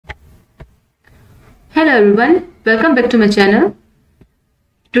Hello everyone, welcome back to my channel.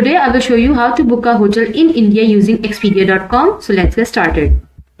 Today I will show you how to book a hotel in India using Expedia.com. So let's get started.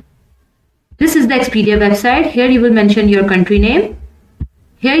 This is the Expedia website. Here you will mention your country name.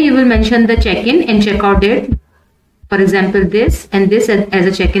 Here you will mention the check-in and check-out date. For example, this and this as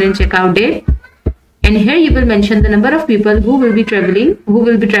a check-in and check-out date. And here you will mention the number of people who will be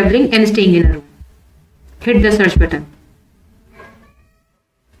traveling and staying in a room. Hit the search button.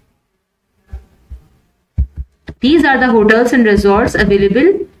 These are the hotels and resorts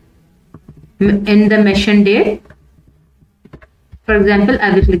available in the mentioned date. For example,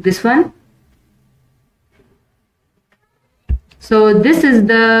 I will click this one. So this is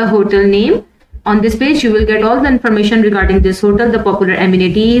the hotel name. On this page, you will get all the information regarding this hotel, the popular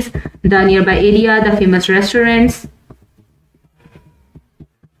amenities, the nearby area, the famous restaurants.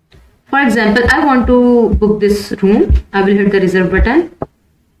 For example, I want to book this room. I will hit the reserve button.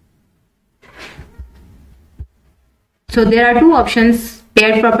 So there are two options,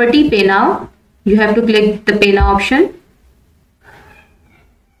 pay at property, pay now. You have to click the pay now option.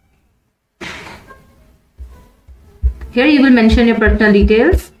 Here you will mention your personal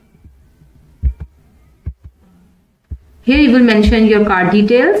details. Here you will mention your card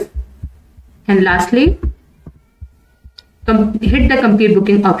details. And lastly, hit the complete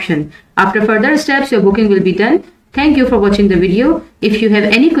booking option. After further steps, your booking will be done. Thank you for watching the video. If you have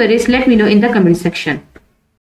any queries, let me know in the comment section.